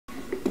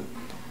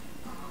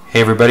Hey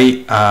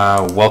everybody,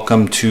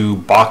 welcome to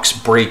box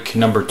break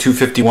number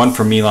 251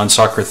 from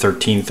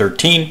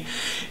Milansoccer1313.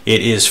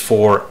 It is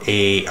for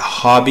a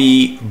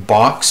hobby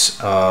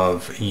box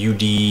of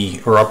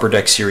UD or Upper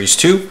Deck Series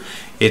 2.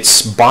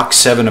 It's box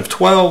 7 of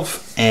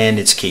 12 and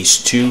it's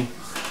case 2.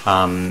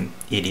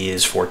 It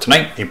is for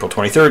tonight, April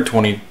 23rd,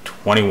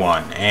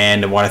 2021.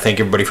 And I want to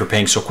thank everybody for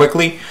paying so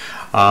quickly.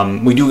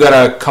 We do got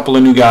a couple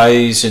of new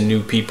guys and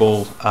new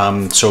people,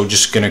 so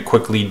just going to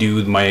quickly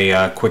do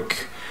my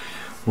quick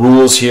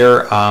rules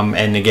here,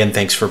 and again,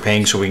 thanks for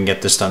paying so we can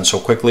get this done so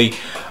quickly.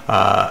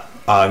 I'm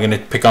going to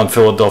pick on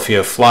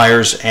Philadelphia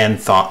Flyers and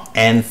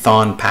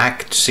Thon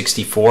Pack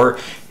 64.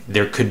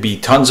 There could be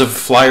tons of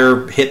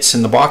flyer hits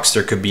in the box,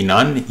 there could be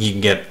none. You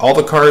can get all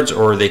the cards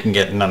or they can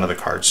get none of the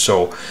cards.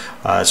 So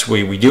that's the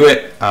way we do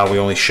it. We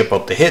only ship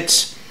out the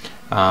hits.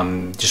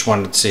 Just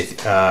wanted to say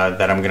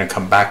that I'm going to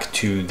come back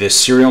to this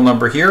serial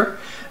number here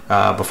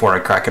before I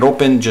crack it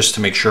open, just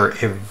to make sure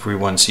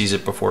everyone sees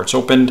it before it's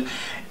opened.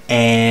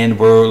 And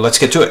let's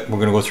get to it. We're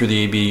going to go through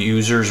the AB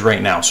users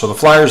right now. So the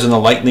Flyers and the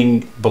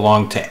Lightning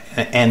belong to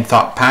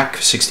Anthop Pack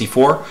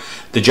 64.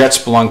 The Jets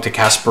belong to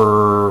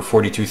Casper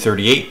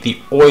 4238. The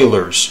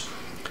Oilers,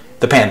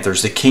 the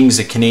Panthers, the Kings,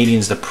 the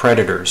Canadians, the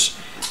Predators,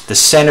 the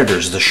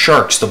Senators, the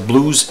Sharks, the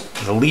Blues,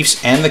 the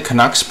Leafs, and the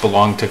Canucks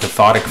belong to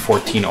Cathodic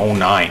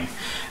 1409.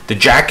 The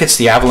Jackets,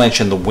 the Avalanche,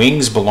 and the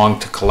Wings belong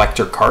to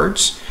Collector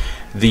Cards.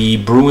 The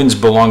Bruins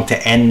belong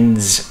to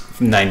Ends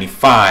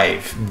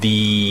 95.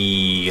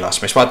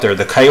 Lost my spot there.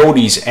 The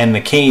Coyotes and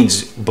the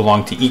Canes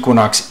belong to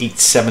Equinox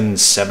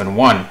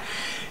 8771.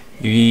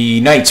 The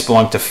Knights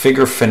belong to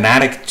Figure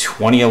Fanatic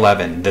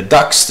 2011. The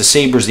Ducks, the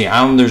Sabres, the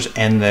Islanders,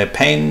 and the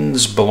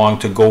Pens belong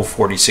to Go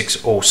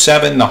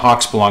 4607. The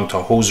Hawks belong to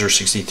Hoser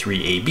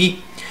 63AB.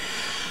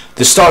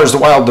 The Stars, the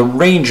Wild, the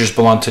Rangers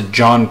belong to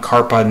John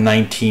Carpa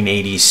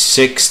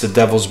 1986. The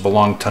Devils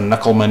belong to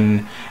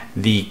Knuckleman.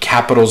 The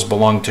Capitals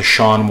belong to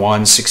Sean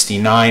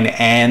 169,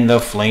 and the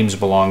Flames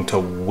belong to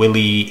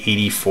Willie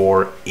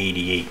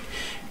 8488.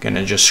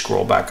 Gonna just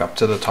scroll back up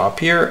to the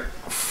top here.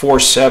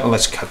 47.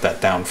 Let's cut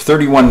that down.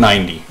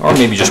 3190, or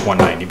maybe just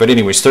 190. But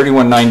anyways,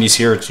 3190s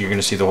here. You're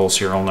gonna see the whole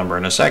serial number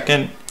in a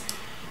second.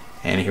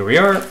 And here we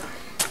are.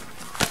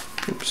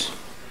 Oops.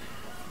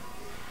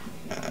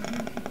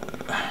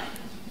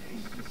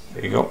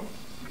 There you go.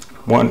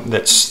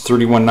 That's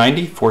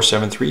 3190,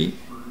 473,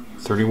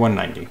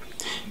 3190.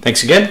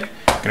 Thanks again.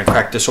 I'm going to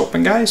crack this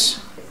open, guys.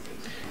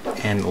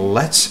 And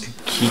let's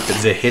keep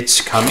the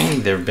hits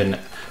coming. There have been a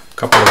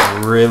couple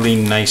of really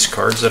nice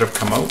cards that have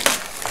come out,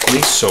 at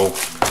least. So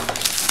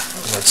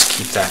let's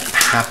keep that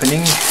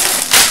happening.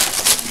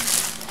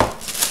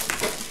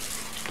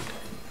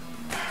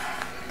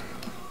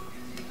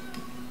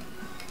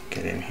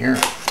 Get in here.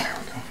 There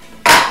we go.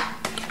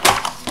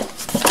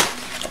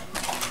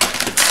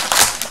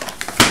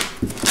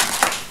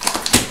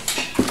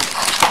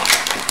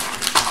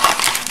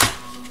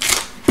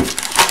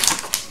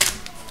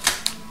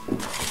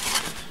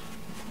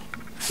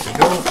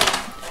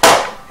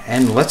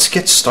 And let's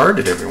get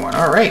started, everyone.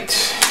 All right.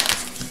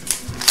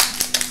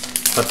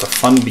 Let the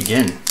fun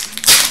begin.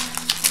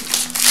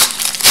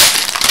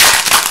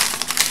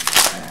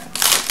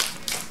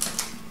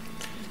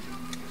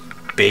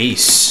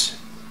 Base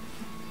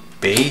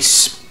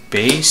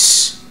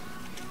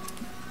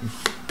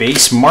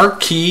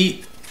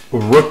marquee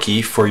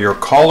rookie for your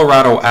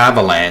Colorado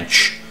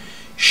Avalanche,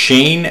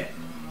 Shane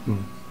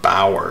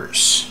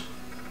Bowers.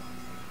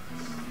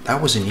 That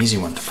was an easy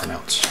one to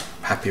pronounce.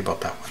 I'm happy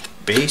about that one.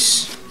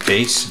 Base,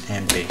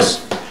 and base.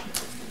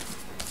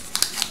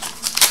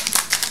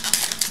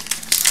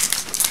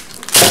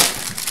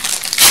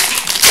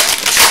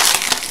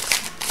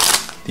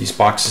 These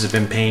boxes have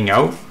been paying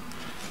out.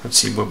 Let's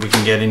see what we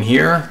can get in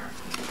here.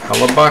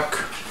 Hellebuck,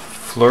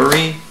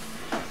 Fleury,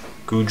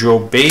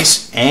 Goudreau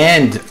base,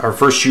 and our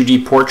first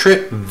UD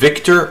portrait,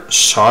 Victor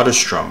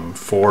Soderstrom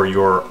for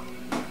your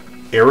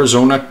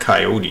Arizona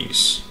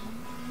Coyotes.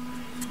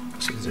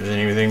 Let's see if there's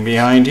anything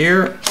behind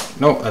here.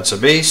 No, that's a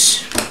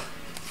base.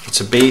 It's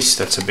a base,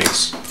 that's a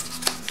base.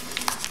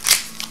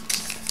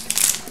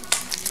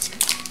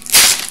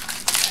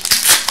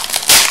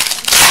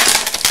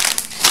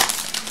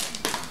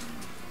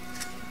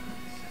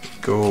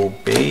 Go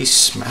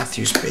base,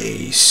 Matthews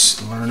base,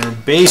 Lerner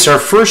base. Our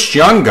first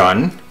young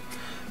gun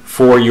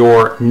for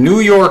your New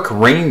York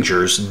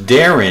Rangers,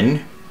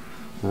 Darren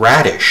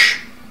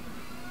Radish.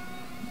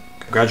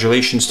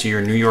 Congratulations to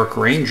your New York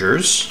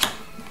Rangers.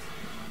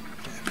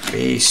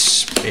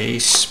 Base,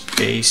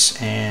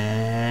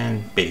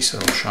 and base.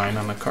 It'll shine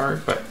on the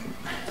card, but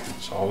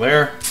it's all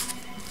there.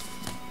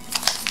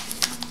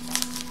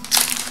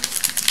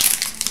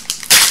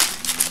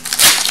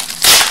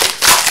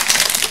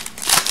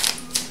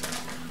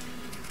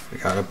 We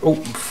got a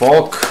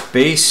Falk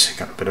base.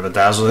 Got a bit of a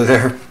dazzler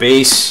there.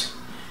 Base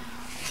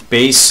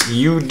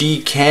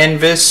UD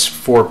canvas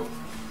for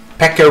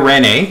Pekka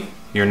Rinne,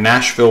 your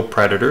Nashville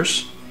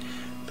Predators.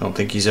 Don't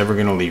think he's ever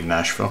going to leave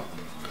Nashville.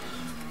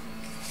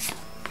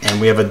 And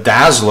we have a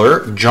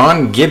dazzler,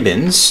 John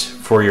Gibbons,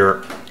 for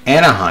your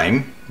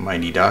Anaheim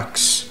Mighty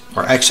Ducks.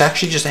 Or it's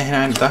actually just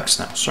Anaheim Ducks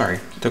now. Sorry,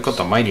 took out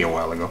the Mighty a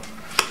while ago.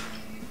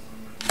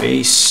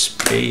 Base,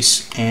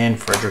 and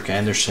Frederick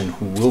Anderson,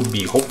 who will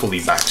be hopefully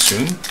back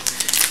soon,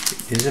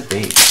 is a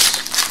base.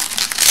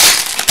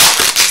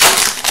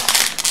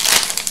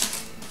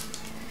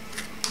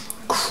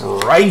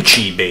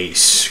 Krejci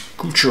base,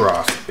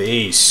 Kucherov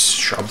base,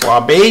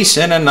 Charbois base,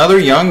 and another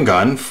young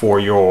gun for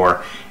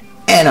your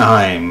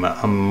Anaheim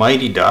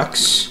Mighty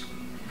Ducks.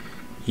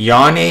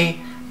 Yane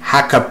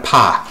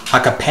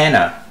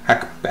Hakapana.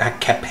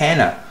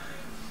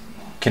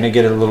 Can I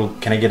get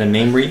a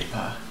name read?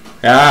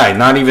 Ah,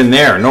 not even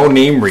there. No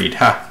name read.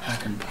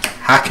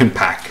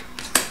 Hackenpack.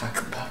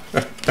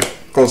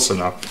 Close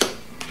enough.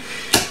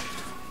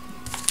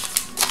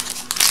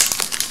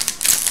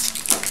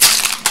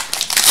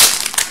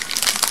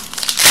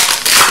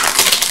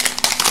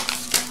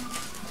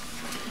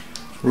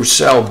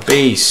 Roussel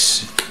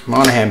base,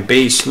 Monahan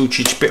base,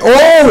 Lucic base.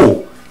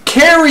 Oh!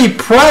 Carey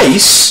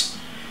Price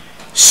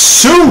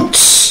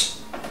suits.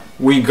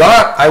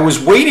 I was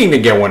waiting to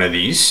get one of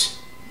these.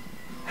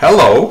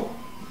 Hello,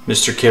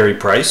 Mr. Carey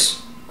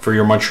Price, for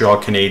your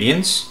Montreal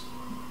Canadiens.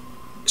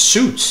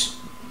 Suits.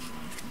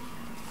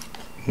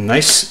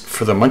 Nice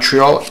for the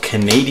Montreal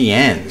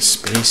Canadiens.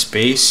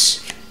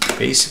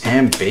 Base,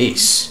 and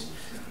base.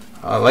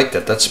 I like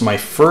that. That's my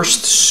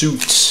first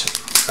suit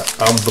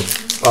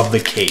of the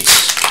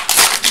case.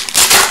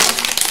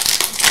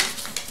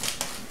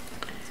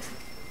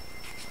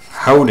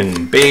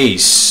 Howden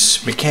base,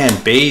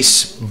 McCann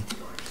base,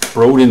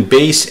 Broden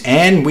base,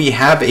 and we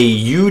have a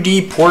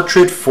UD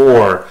portrait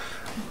for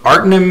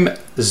Artem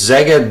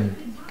Zagadulin.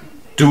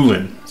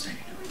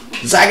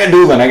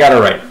 I got it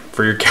right,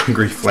 for your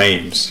Calgary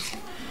Flames.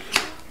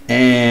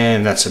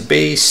 And that's a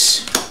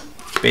base,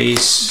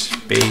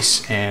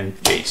 and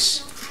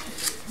base.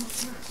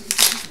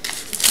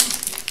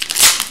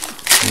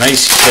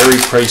 Nice Carey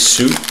Price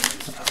suit.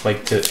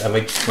 I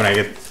like when I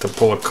get to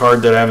pull a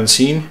card that I haven't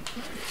seen.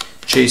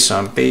 Chase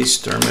on base,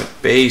 Dermott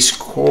base,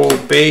 Cole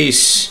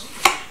base.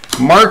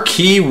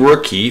 Marquee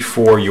rookie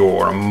for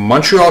your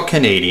Montreal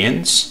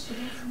Canadiens,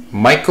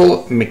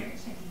 Michael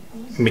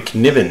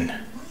McNiven.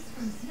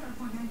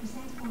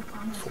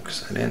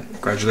 Focus that in.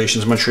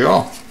 Congratulations,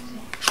 Montreal.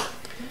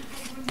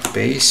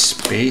 Base,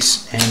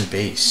 and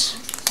base.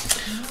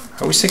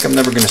 I always think I'm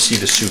never going to see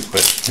the suit,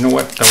 but you know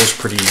what? That was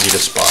pretty easy to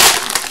spot.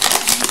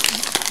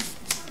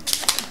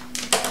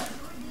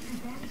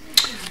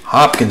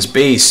 Hopkins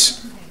base.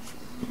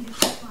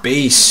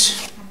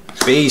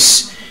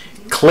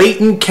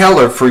 Clayton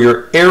Keller for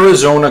your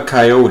Arizona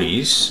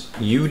Coyotes,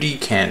 UD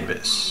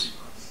canvas.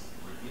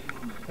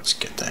 Let's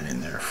get that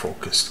in there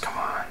focused. Come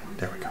on.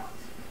 There we go.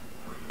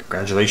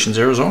 Congratulations,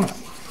 Arizona.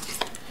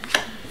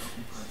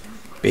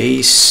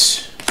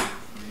 Base,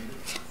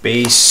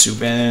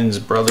 Subban's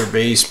brother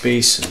base,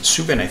 and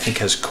Subban I think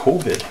has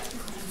COVID.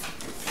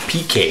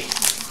 PK.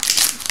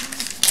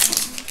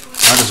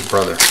 Not his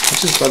brother.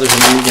 What's his brother's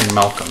name again?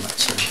 Malcolm,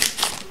 that's it.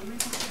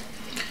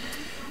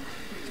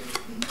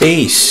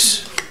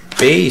 Base,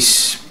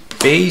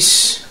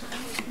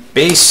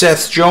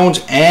 Seth Jones,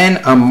 and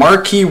a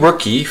marquee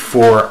rookie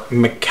for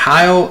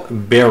Mikhail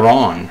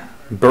Baron.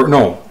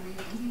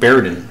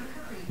 Bairden,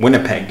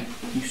 Winnipeg.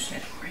 You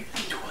said it right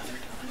 2 other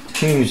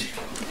times.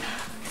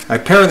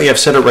 Apparently I've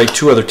said it right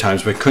 2 other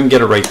times, but couldn't get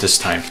it right this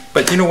time.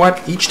 But you know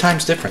what? Each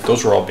time's different.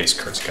 Those were all base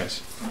cards,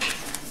 guys.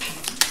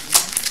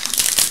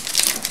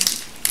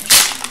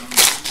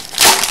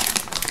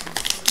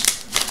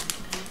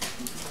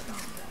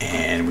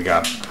 And we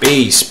got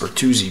base,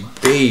 Bertuzzi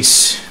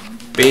base,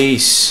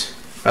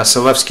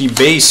 Vasilevsky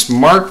base,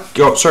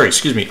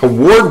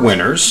 award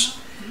winners,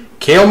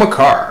 Cale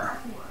Makar.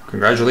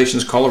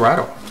 Congratulations,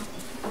 Colorado.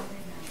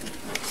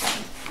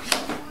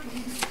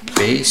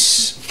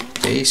 Base,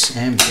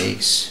 and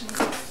base.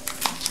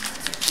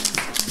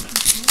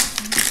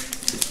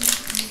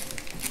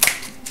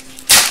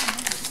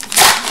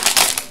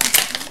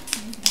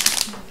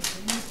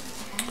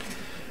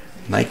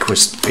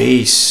 Nyquist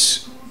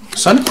base,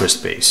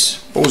 Sundquist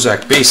base,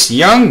 Bozak base,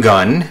 Young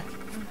Gun,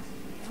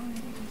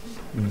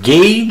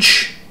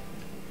 Gage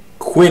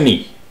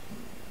Quinney.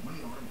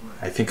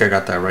 I think I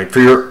got that right. For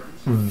your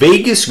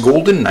Vegas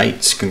Golden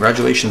Knights,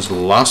 congratulations,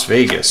 Las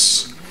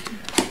Vegas.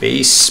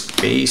 Base,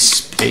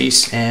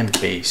 and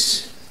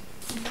base.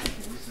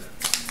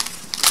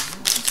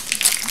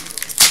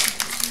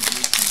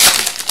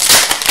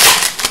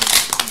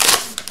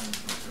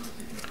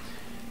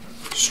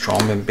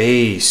 Strawman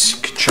base,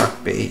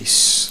 Kachuk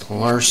base,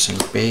 Larson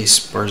base,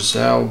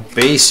 Barzell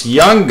base,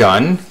 Young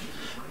Gun,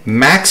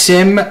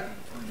 Maxim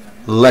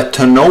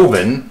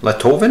Letoven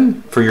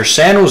for your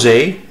San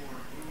Jose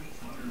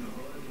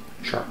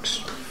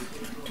Sharks.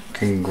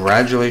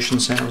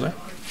 Congratulations, San Jose.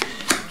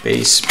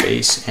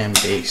 Base, and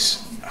base.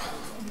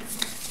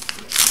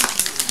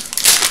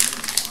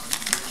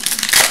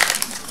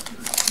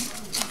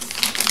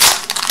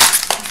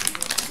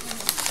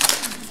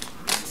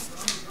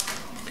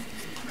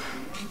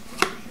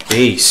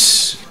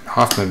 Base,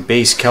 Hoffman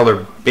base,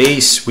 Keller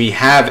base. We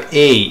have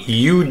a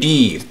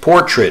UD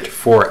portrait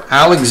for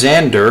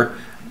Alexander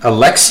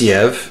Alex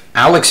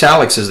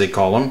as they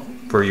call him,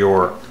 for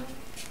your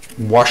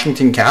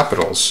Washington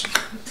Capitals.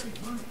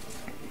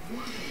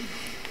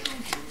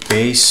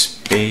 Base,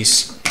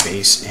 base,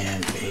 base,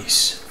 and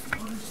base.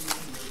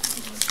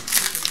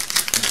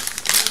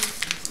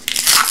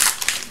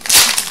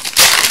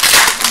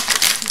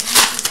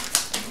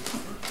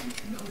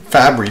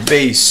 Fabry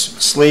base,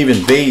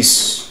 Slavin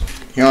base,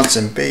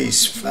 Janssen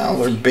base,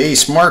 Fowler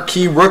base,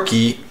 marquee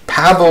rookie,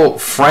 Pavel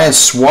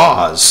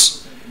Francois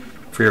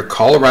for your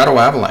Colorado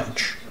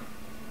Avalanche.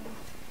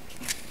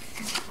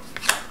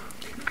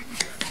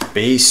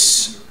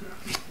 Base,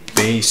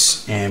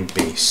 base, and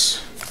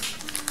base.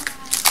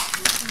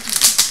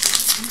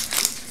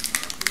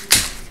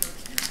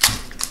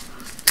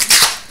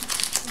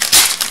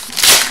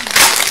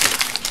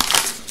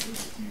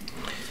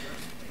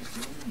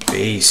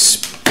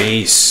 Base,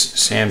 base,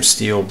 Sam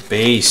Steele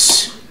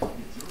base,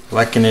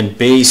 Lehkonen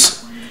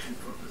base.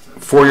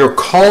 For your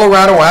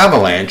Colorado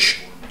Avalanche,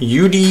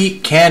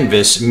 UD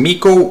Canvas,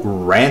 Mikko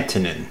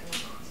Rantanen.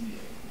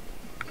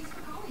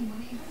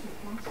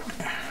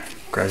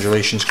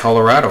 Congratulations,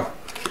 Colorado.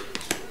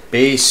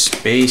 Base,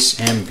 base,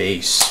 and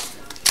base.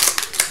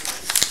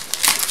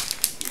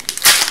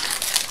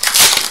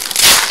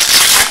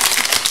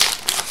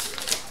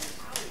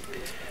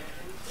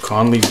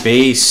 Conley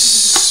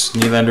base,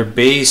 Nylander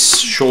base,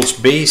 Schultz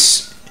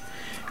base,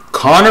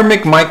 Connor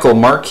McMichael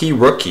marquee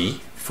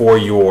rookie for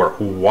your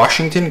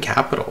Washington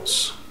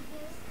Capitals.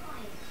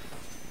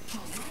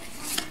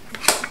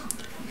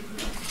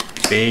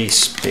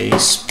 Base,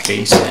 base,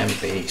 base,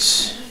 and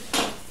base.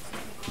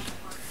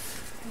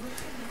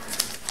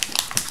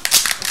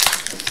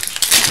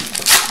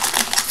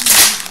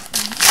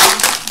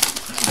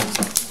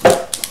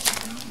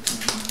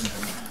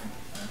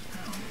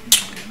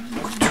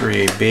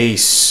 Couturier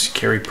base,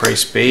 Carey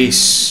Price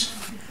base,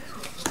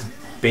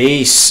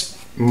 base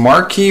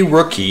marquee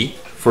rookie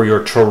for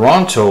your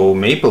Toronto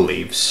Maple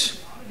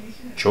Leafs,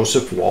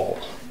 Joseph Wall.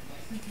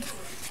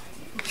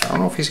 I don't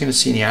know if he's going to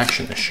see any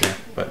action this year,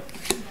 but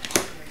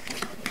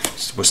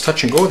it was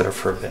touch and go there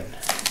for a bit.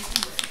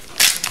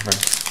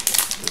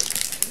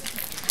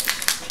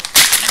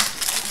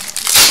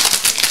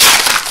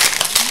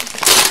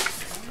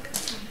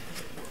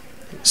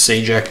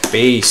 Sajak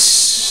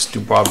base,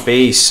 Dubois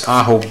base,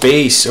 Aho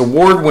base,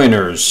 award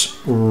winners,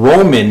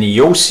 Roman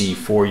Josi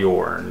for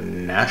your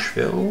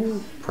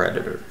Nashville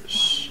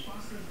Predators.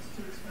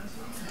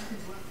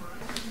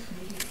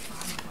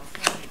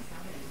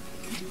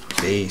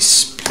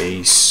 Base,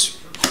 base,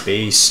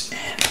 base,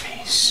 and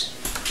base.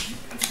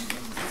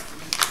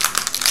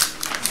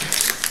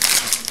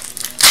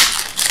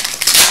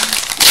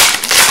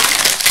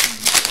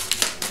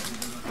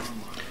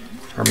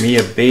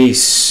 Armia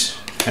base,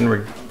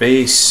 Henrik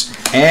base,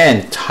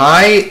 and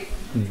Ty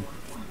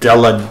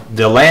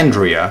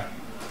Dellandrea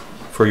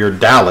for your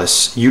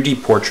Dallas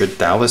UD Portrait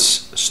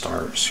Dallas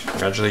Stars.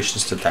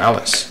 Congratulations to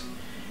Dallas.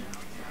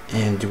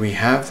 And do we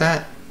have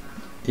that?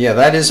 Yeah,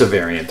 that is a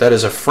variant. That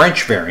is a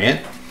French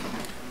variant.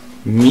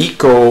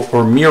 Miro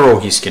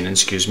Heiskanen,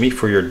 excuse me,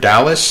 for your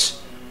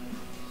Dallas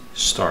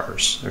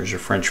Stars. There's your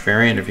French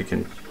variant, if you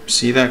can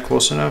see that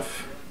close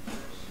enough.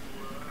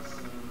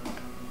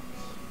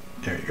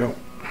 There you go.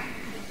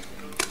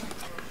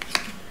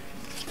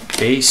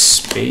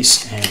 Base,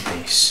 base, and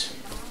base.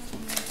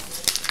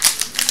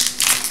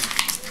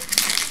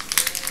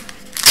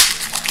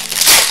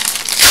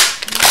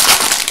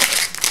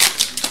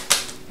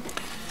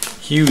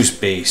 Hughes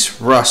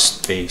base,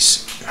 Rust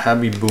base,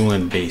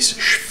 Habibulin base,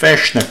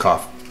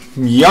 Svechnikov,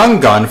 Young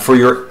Gun for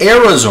your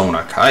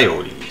Arizona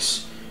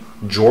Coyotes,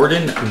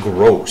 Jordan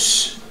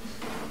Gross.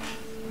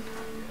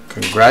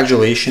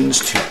 Congratulations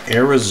to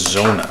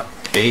Arizona.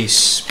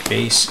 Base,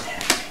 base,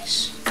 and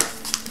base.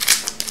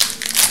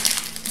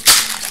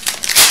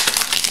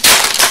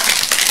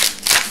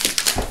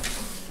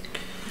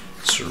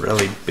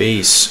 Cirelli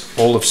base,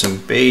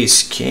 Olofsson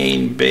base,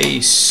 Kane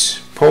base,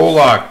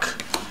 Polak,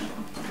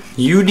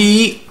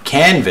 UD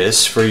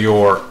Canvas for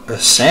your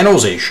San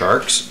Jose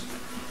Sharks,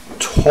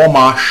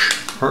 Tomas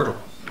Hertl.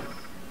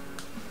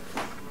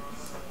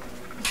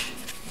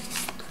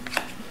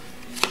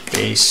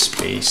 Base,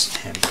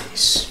 base, and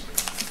base.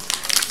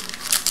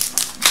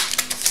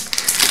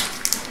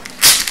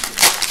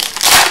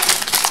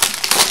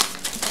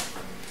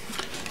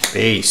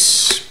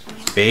 Base,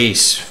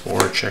 base,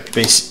 forecheck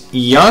base.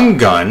 Young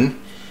Gun.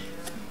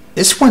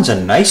 This one's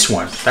a nice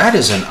one. That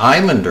is an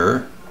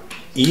Islander.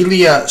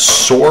 Ilya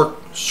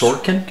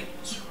Sorokin.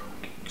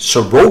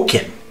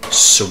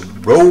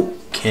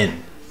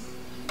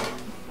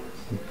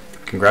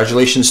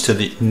 Congratulations to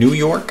the New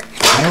York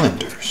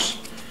Islanders.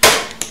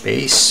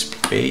 Base,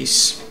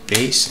 base,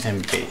 base,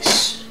 and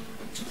base.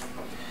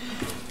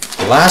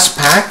 Last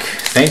pack.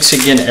 Thanks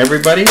again,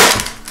 everybody.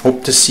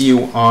 Hope to see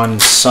you on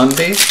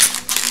Sunday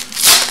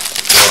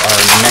for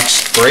our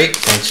next break.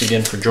 Thanks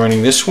again for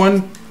joining this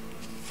one.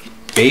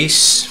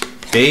 Base,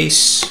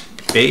 base,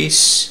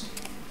 base.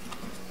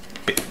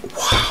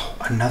 Wow,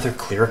 another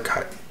clear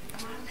cut.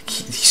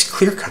 These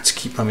clear cuts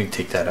keep letting me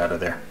take that out of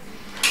there.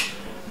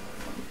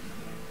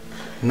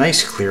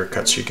 Nice clear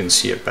cut so you can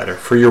see it better.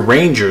 For your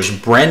Rangers,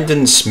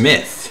 Brendan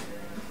Smith.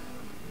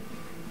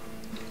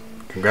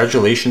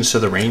 Congratulations to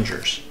the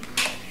Rangers.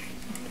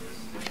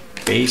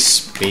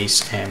 Base,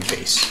 base, and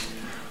base.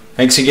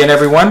 Thanks again,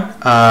 everyone,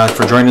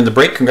 for joining the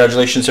break.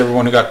 Congratulations to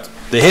everyone who got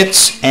the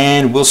hits,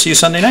 and we'll see you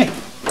Sunday night.